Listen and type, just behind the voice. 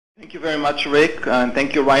Thank you very much, Rick, and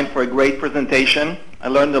thank you, Ryan, for a great presentation. I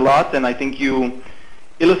learned a lot, and I think you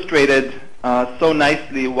illustrated so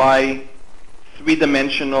nicely why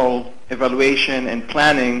three-dimensional evaluation and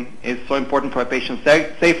planning is so important for patient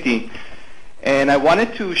safety. And I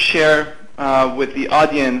wanted to share with the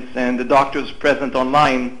audience and the doctors present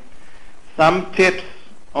online some tips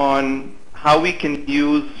on how we can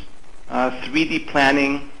use 3D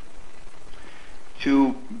planning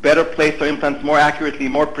to better place our implants more accurately,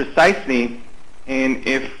 more precisely. And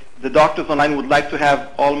if the doctors online would like to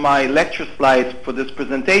have all my lecture slides for this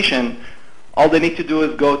presentation, all they need to do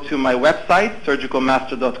is go to my website,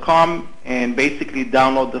 surgicalmaster.com, and basically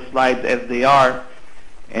download the slides as they are,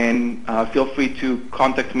 and feel free to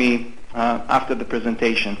contact me after the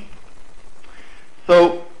presentation.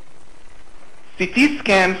 So CT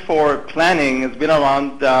scan for planning has been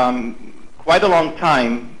around quite a long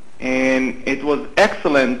time, and it was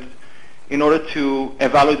excellent in order to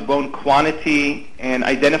evaluate bone quantity and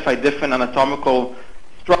identify different anatomical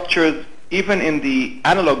structures, even in the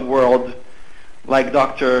analog world, like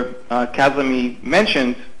Dr. Kazemi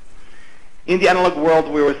mentioned. In the analog world,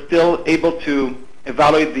 we were still able to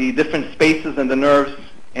evaluate the different spaces and the nerves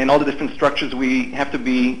and all the different structures we have to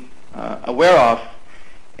be aware of.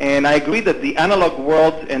 And I agree that the analog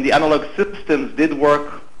world and the analog systems did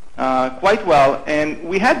work quite well, and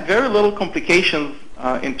we had very little complications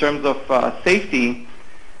in terms of safety,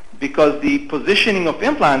 because the positioning of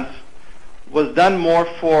implants was done more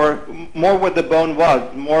where the bone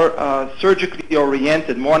was, more surgically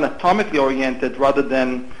oriented, more anatomically oriented rather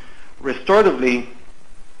than restoratively.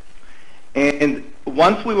 And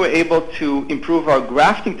once we were able to improve our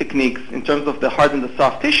grafting techniques in terms of the hard and the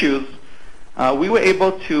soft tissues, we were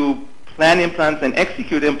able to plan implants and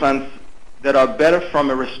execute implants that are better from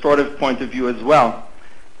a restorative point of view as well.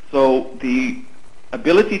 So the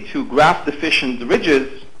ability to graft deficient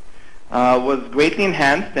ridges was greatly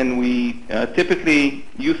enhanced, and we typically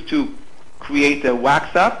used to create a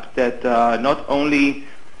wax up that not only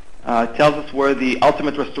tells us where the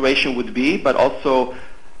ultimate restoration would be, but also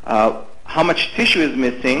how much tissue is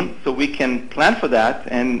missing, so we can plan for that.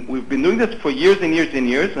 And we've been doing this for years and years and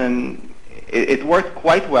years, and it worked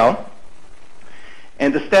quite well.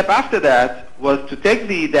 And the step after that was to take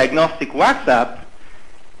the diagnostic wax up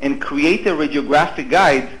and create a radiographic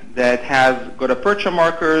guide that has gutta-percha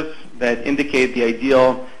markers that indicate the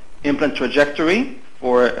ideal implant trajectory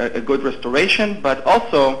for a good restoration, but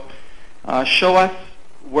also show us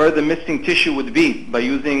where the missing tissue would be by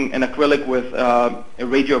using an acrylic with a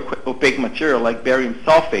radio-opaque material like barium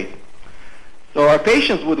sulfate. So our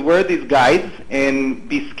patients would wear these guides and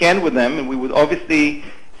be scanned with them, and we would obviously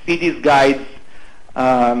see these guides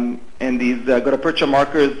and these gutta-percha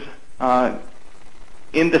markers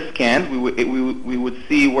in the scan. We would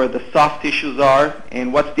see where the soft tissues are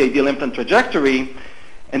and what's the ideal implant trajectory.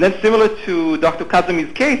 And then, similar to Dr.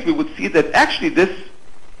 Kazemi's case, we would see that actually this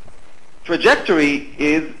trajectory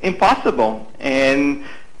is impossible and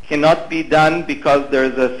cannot be done because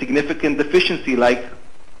there's a significant deficiency like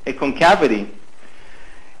a concavity.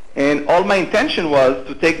 And all my intention was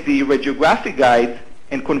to take the radiographic guide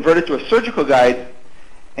and convert it to a surgical guide,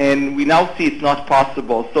 and we now see it's not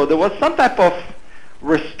possible. So there was some type of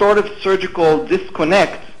restorative surgical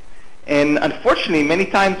disconnect, and unfortunately many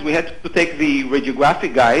times we had to take the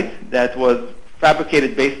radiographic guide that was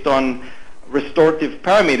fabricated based on restorative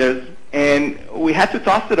parameters, and we had to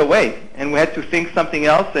toss it away, and we had to think something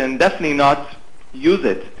else and definitely not use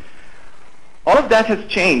it. All of that has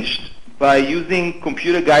changed by using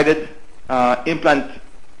computer-guided implant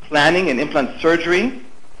planning and implant surgery,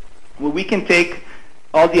 where we can take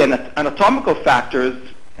all the anatomical factors,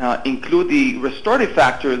 include the restorative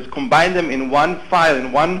factors, combine them in one file,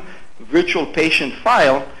 in one virtual patient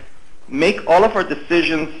file, make all of our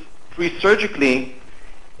decisions pre-surgically,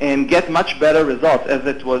 and get much better results, as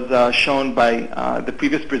it was shown by the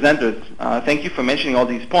previous presenters. Thank you for mentioning all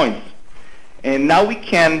these points. And now we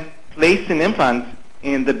can place an implant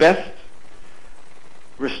in the best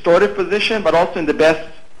restorative position, but also in the best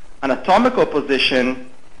anatomical position,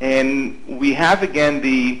 and we have again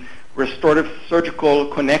the restorative surgical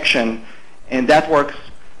connection, and that works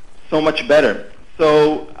so much better.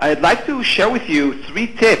 So I'd like to share with you 3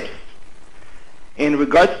 tips in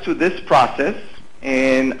regards to this process,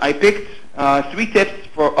 and I picked 3 tips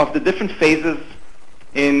of the different phases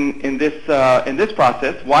in this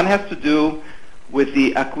process. One has to do with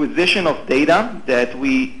the acquisition of data that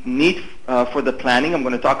we need for the planning. I'm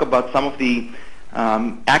going to talk about some of the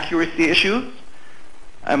accuracy issues.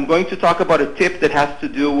 I'm going to talk about a tip that has to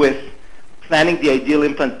do with planning the ideal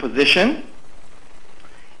implant position,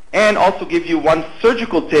 and also give you one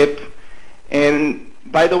surgical tip. And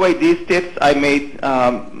By the way, these tips, I made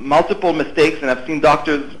multiple mistakes, and I've seen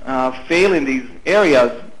doctors fail in these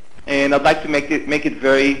areas, and I'd like to make it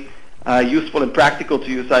very useful and practical to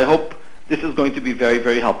you. So I hope this is going to be very,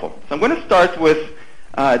 very helpful. So I'm going to start with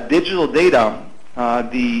digital data.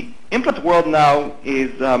 The implant world now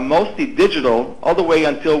is mostly digital, all the way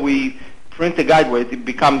until we print a guide where it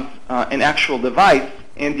becomes an actual device.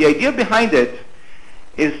 And the idea behind it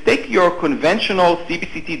is take your conventional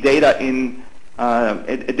CBCT data in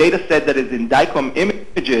a data set that is in DICOM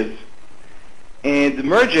images and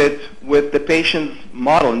merge it with the patient's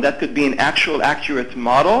model. And that could be an actual accurate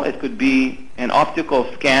model. It could be an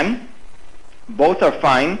optical scan. Both are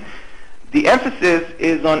fine. The emphasis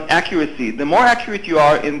is on accuracy. The more accurate you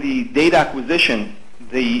are in the data acquisition,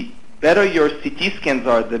 the better your CT scans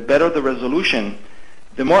are, the better the resolution,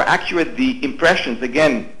 the more accurate the impressions,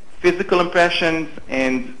 again, physical impressions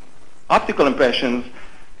and optical impressions,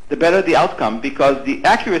 the better the outcome, because the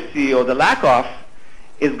accuracy or the lack of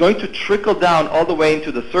is going to trickle down all the way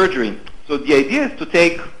into the surgery. So the idea is to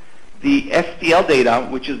take the STL data,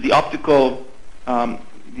 which is the optical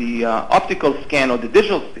scan or the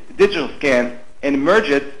digital scan, and merge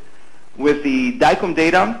it with the DICOM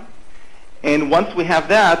data. And once we have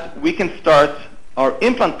that, we can start our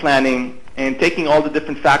implant planning and taking all the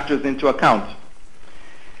different factors into account.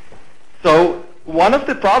 So one of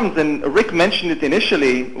the problems, and Rick mentioned it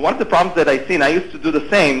initially, one of the problems that I see, and I used to do the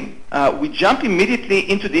same, we jump immediately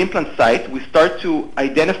into the implant site. We start to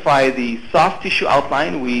identify the soft tissue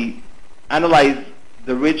outline. We analyze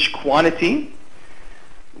the ridge quantity.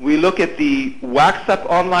 We look at the wax-up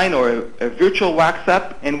online or a virtual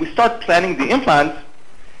wax-up, and we start planning the implant.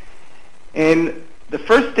 And the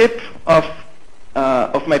first tip of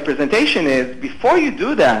my presentation is, before you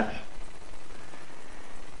do that,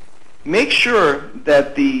 make sure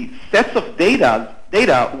that the sets of data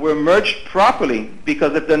were merged properly,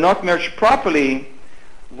 because if they're not merged properly,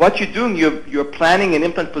 what you're doing, you're planning an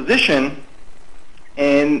implant position,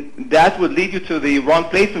 and that would lead you to the wrong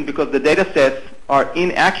placement because the data sets are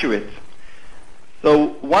inaccurate.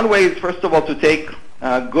 So one way is, first of all, to take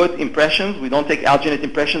good impressions. We don't take alginate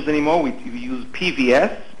impressions anymore. We use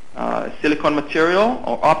PVS, silicone material,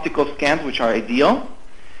 or optical scans, which are ideal.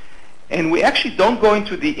 And we actually don't go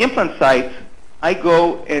into the implant site. I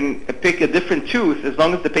go and pick a different tooth as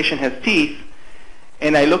long as the patient has teeth,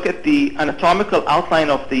 and I look at the anatomical outline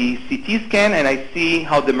of the CT scan, and I see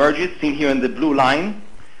how the merge is, seen here in the blue line.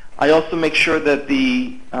 I also make sure that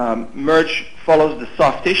the merge follows the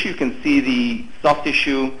soft tissue. You can see the soft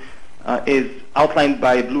tissue is outlined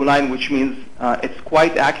by a blue line, which means it's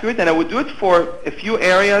quite accurate. And I would do it for a few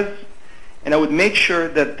areas, and I would make sure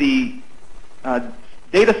that the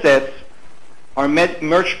data sets are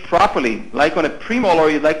merged properly. Like on a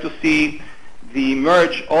premolar, you'd like to see the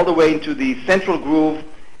merge all the way into the central groove,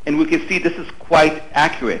 and we can see this is quite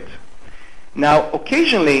accurate. Now,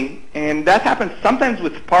 occasionally, and that happens sometimes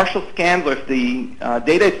with partial scans, or if the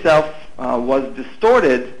data itself was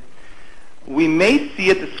distorted, we may see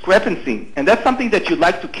a discrepancy. And that's something that you'd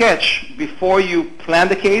like to catch before you plan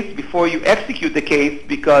the case, before you execute the case,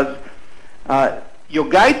 because your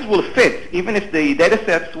guides will fit. Even if the data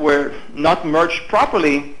sets were not merged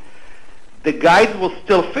properly, the guides will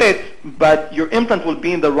still fit, but your implant will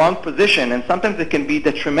be in the wrong position. And sometimes it can be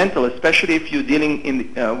detrimental, especially if you're dealing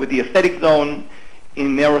with the aesthetic zone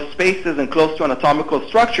in narrow spaces and close to anatomical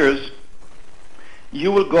structures.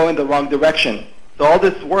 You will go in the wrong direction. So all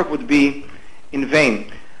this work would be in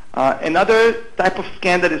vain. Another type of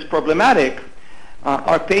scan that is problematic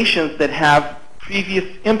are patients that have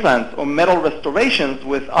previous implants or metal restorations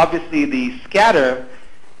with obviously the scatter,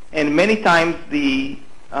 and many times the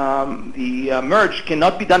merge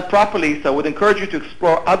cannot be done properly. So I would encourage you to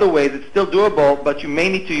explore other ways. It's still doable, but you may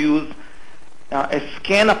need to use a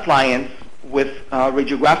scan appliance with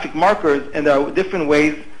radiographic markers, and there are different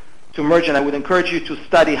ways to merge, and I would encourage you to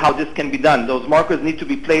study how this can be done. Those markers need to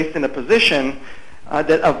be placed in a position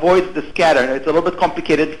that avoids the scatter. It's a little bit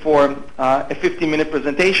complicated for a 15-minute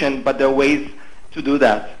presentation, but there are ways to do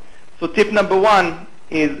that. So tip number one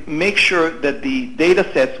is make sure that the data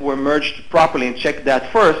sets were merged properly, and check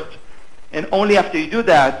that first. And only after you do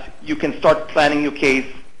that, you can start planning your case,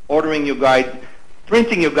 ordering your guide,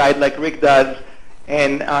 printing your guide like Rick does,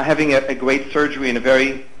 and having a great surgery and a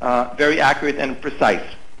very accurate and precise.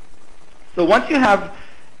 So once you have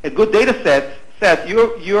a good data set,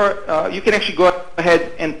 you can actually go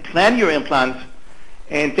ahead and plan your implant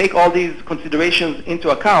and take all these considerations into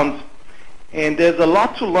account. And there's a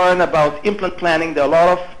lot to learn about implant planning. There are a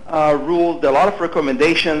lot of rules, there are a lot of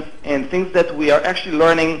recommendations, and things that we are actually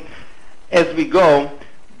learning as we go.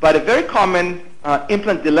 But a very common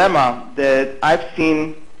implant dilemma that I've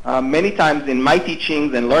seen many times in my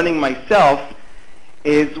teachings and learning myself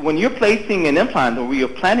is when you're placing an implant or you're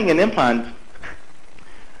planning an implant,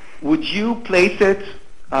 would you place it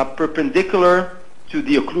perpendicular to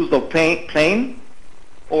the occlusal plane,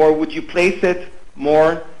 or would you place it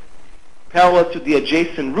more parallel to the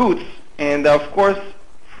adjacent roots? And of course,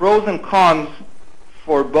 pros and cons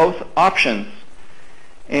for both options.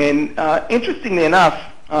 And interestingly enough,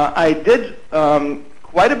 I did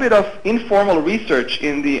quite a bit of informal research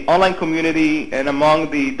in the online community and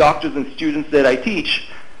among the doctors and students that I teach.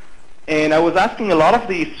 And I was asking a lot of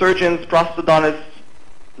the surgeons, prosthodontists,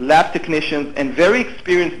 lab technicians, and very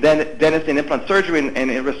experienced dentists in implant surgery and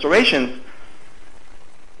in restorations,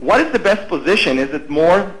 what is the best position? Is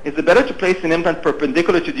it better to place an implant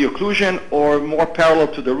perpendicular to the occlusion or more parallel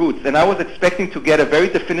to the roots? And I was expecting to get a very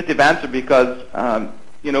definitive answer because,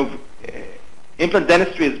 implant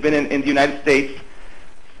dentistry has been in the United States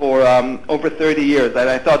for over 30 years. And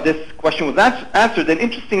I thought this question was answered. And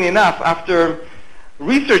interestingly enough, after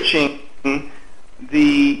researching,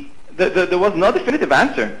 there was no definitive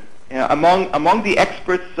answer among the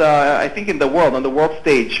experts, I think, in the world, on the world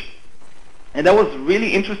stage. And that was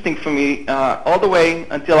really interesting for me all the way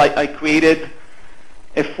until I created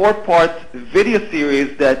a 4-part video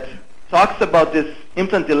series that talks about this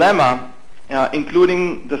implant dilemma,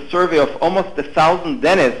 including the survey of almost 1,000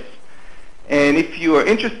 dentists. And if you are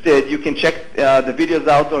interested, you can check the videos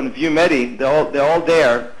out on ViewMedi. They're all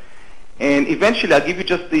there. And eventually, I'll give you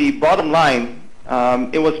just the bottom line.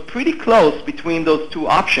 It was pretty close between those two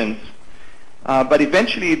options. But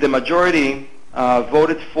eventually, the majority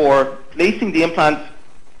voted for placing the implant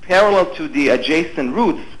parallel to the adjacent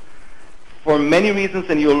roots for many reasons,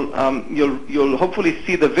 and you'll hopefully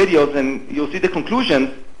see the videos and you'll see the conclusions.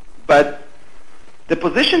 But the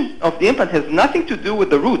position of the implant has nothing to do with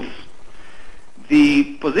the roots.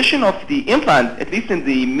 The position of the implant, at least in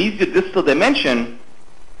the mesiodistal dimension,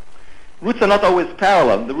 roots are not always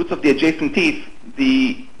parallel, the roots of the adjacent teeth.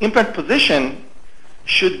 The implant position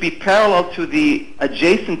should be parallel to the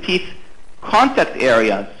adjacent teeth contact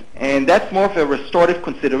areas, and that's more of a restorative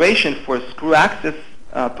consideration for screw axis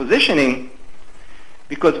positioning,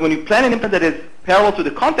 because when you plan an implant that is parallel to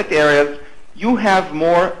the contact areas, you have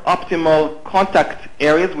more optimal contact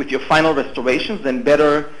areas with your final restorations and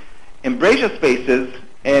better embrasure spaces.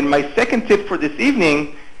 And my second tip for this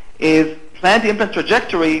evening is plan the implant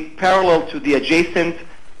trajectory parallel to the adjacent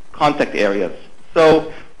contact areas.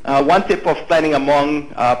 So one tip of planning among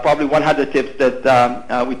probably 100 tips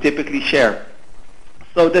that we typically share.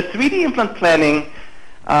 So the 3D implant planning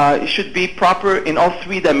should be proper in all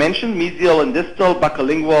 3 dimensions, mesial and distal,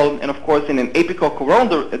 buccolingual, and of course in an apical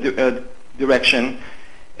coronal direction.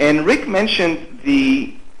 And Rick mentioned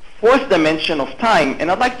the 4th dimension of time,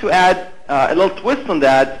 and I'd like to add a little twist on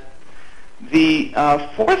that. The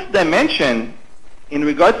 4th dimension in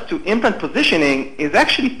regards to implant positioning is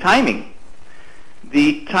actually timing.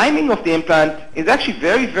 The timing of the implant is actually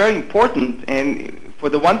very, very important, and for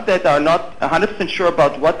the ones that are not 100% sure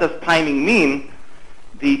about what does timing mean,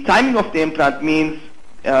 the timing of the implant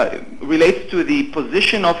relates to the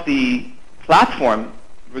position of the platform,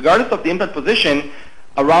 regardless of the implant position,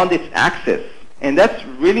 around its axis. And that's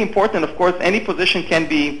really important. Of course, any position can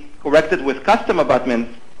be corrected with custom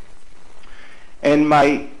abutments. And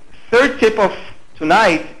my 3rd tip of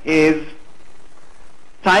tonight is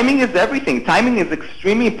timing is everything. Timing is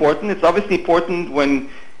extremely important. It's obviously important when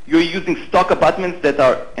you're using stock abutments that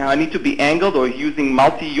need to be angled, or using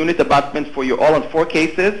multi-unit abutments for your all-on-4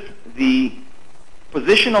 cases. The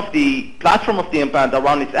position of the platform of the implant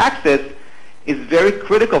around its axis is very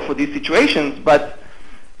critical for these situations. But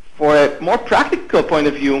for a more practical point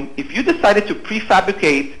of view, if you decided to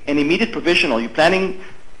prefabricate an immediate provisional, you're planning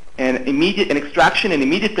an extraction, an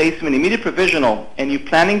immediate placement, immediate provisional, and you're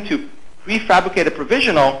planning to prefabricate a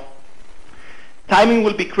provisional, timing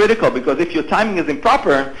will be critical, because if your timing is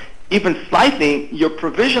improper, even slightly, your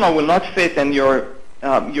provisional will not fit, and your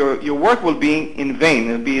work will be in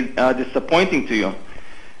vain. It will be disappointing to you.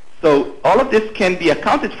 So all of this can be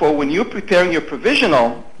accounted for when you're preparing your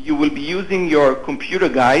provisional. You will be using your computer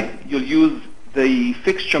guide. You'll use the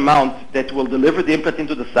fixture mount that will deliver the implant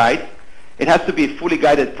into the site. It has to be a fully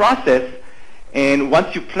guided process. And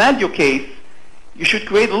once you planned your case, you should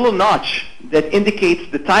create a little notch that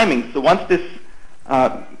indicates the timing. So once this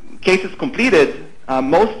case is completed,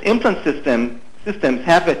 most implant systems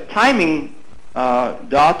have a timing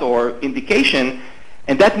dot or indication,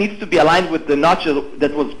 and that needs to be aligned with the notch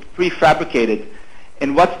that was prefabricated.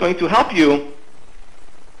 And what's going to help you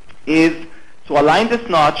is to align this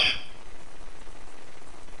notch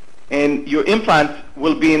and your implant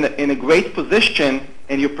will be in a great position,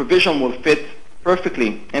 and your provisional will fit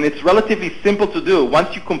perfectly. And it's relatively simple to do.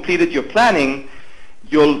 Once you completed your planning,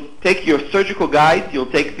 you'll take your surgical guide,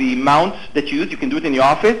 you'll take the mount that you use, you can do it in your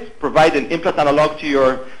office, provide an implant analog to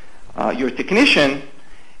your technician,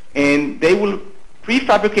 and they will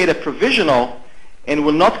prefabricate a provisional and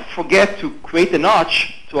will not forget to create a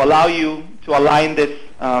notch to allow you to align this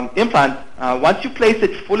implant. Once you place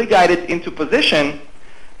it fully guided into position,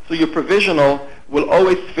 so your provisional will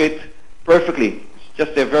always fit perfectly. It's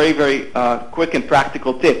just a very, very quick and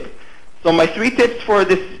practical tip. So my 3 tips for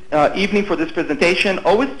this evening for this presentation: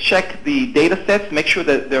 always check the data sets, make sure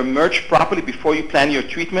that they're merged properly before you plan your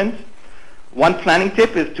treatment. One planning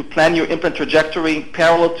tip is to plan your implant trajectory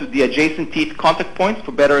parallel to the adjacent teeth contact points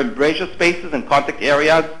for better embrasure spaces and contact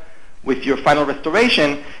areas with your final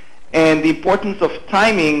restoration, and the importance of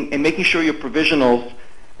timing and making sure your provisionals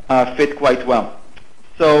fit quite well.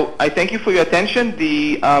 So I thank you for your attention.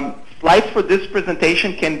 The slides for this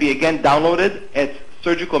presentation can be again downloaded at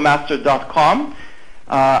surgicalmaster.com.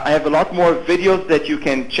 I have a lot more videos that you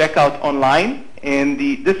can check out online, and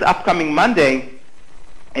this upcoming Monday,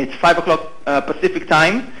 it's 5 o'clock Pacific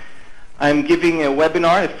time, I'm giving a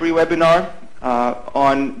webinar, a free webinar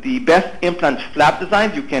on the best implant flap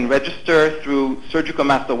designs. You can register through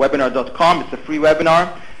surgicalmasterwebinar.com. It's a free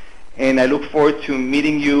webinar, and I look forward to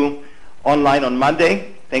meeting you online on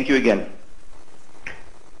Monday. Thank you again.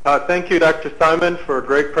 Thank you, Dr. Simon, for a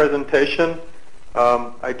great presentation.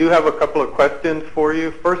 I do have a couple of questions for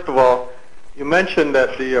you. First of all, you mentioned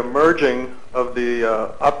that the merging of the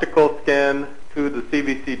optical scan to the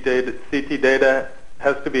CBC data, CT data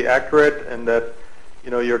has to be accurate, and that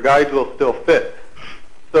your guides will still fit.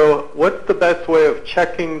 So what's the best way of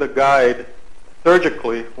checking the guide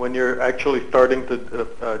surgically when you're actually starting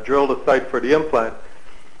to drill the site for the implant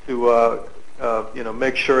to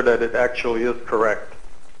make sure that it actually is correct?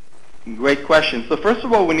 Great question. So first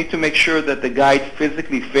of all, we need to make sure that the guide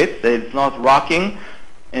physically fits, that it's not rocking,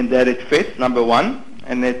 and that it fits, number one.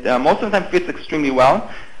 And it most of the time fits extremely well.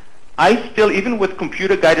 I still, even with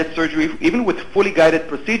computer-guided surgery, even with fully guided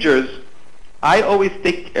procedures, I always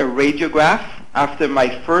take a radiograph after my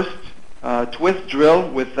first twist drill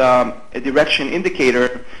with a direction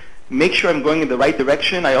indicator, make sure I'm going in the right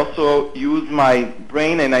direction. I also use my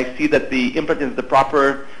brain, and I see that the implant is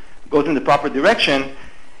goes in the proper direction.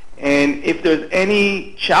 And if there's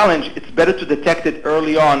any challenge, it's better to detect it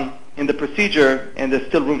early on in the procedure, and there's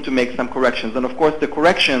still room to make some corrections. And of course, the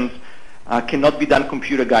corrections cannot be done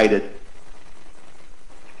computer-guided.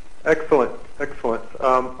 Excellent, excellent.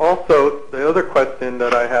 Also, the other question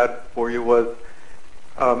that I had for you was,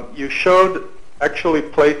 you showed actually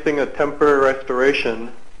placing a temporary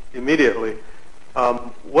restoration immediately.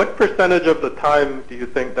 What percentage of the time do you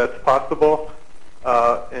think that's possible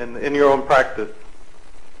in your own practice?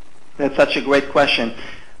 That's such a great question.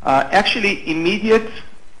 Actually, immediate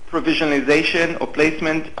provisionalization or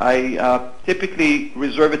placement, I typically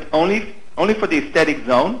reserve it only for the aesthetic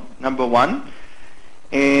zone, number one.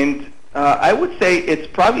 And I would say it's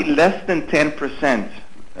probably less than 10%.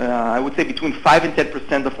 I would say between 5 and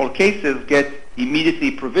 10% of all cases get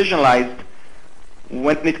immediately provisionalized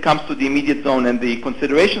when it comes to the immediate zone. And the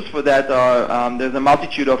considerations for that are, there's a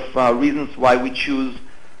multitude of reasons why we choose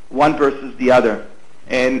one versus the other.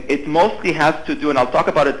 And it mostly has to do, and I'll talk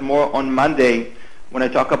about it more on Monday when I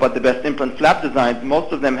talk about the best implant flap designs,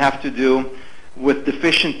 most of them have to do with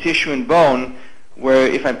deficient tissue and bone, where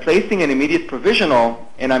if I'm placing an immediate provisional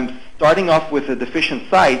and I'm starting off with a deficient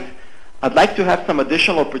site, I'd like to have some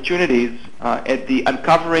additional opportunities at the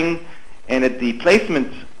uncovering and at the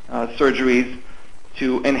placement surgeries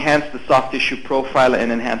to enhance the soft tissue profile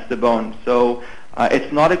and enhance the bone. So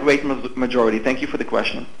it's not a great majority. Thank you for the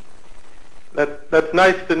question. That's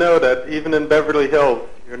nice to know that even in Beverly Hills,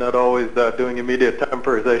 you're not always doing immediate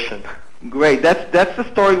temporization. Great. That's the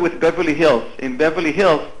story with Beverly Hills. In Beverly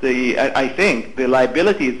Hills, I think the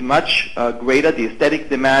liability is much greater. The aesthetic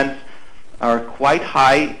demands are quite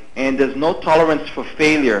high, and there's no tolerance for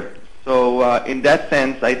failure. So in that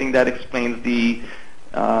sense, I think that explains the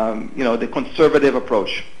the conservative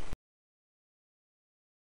approach.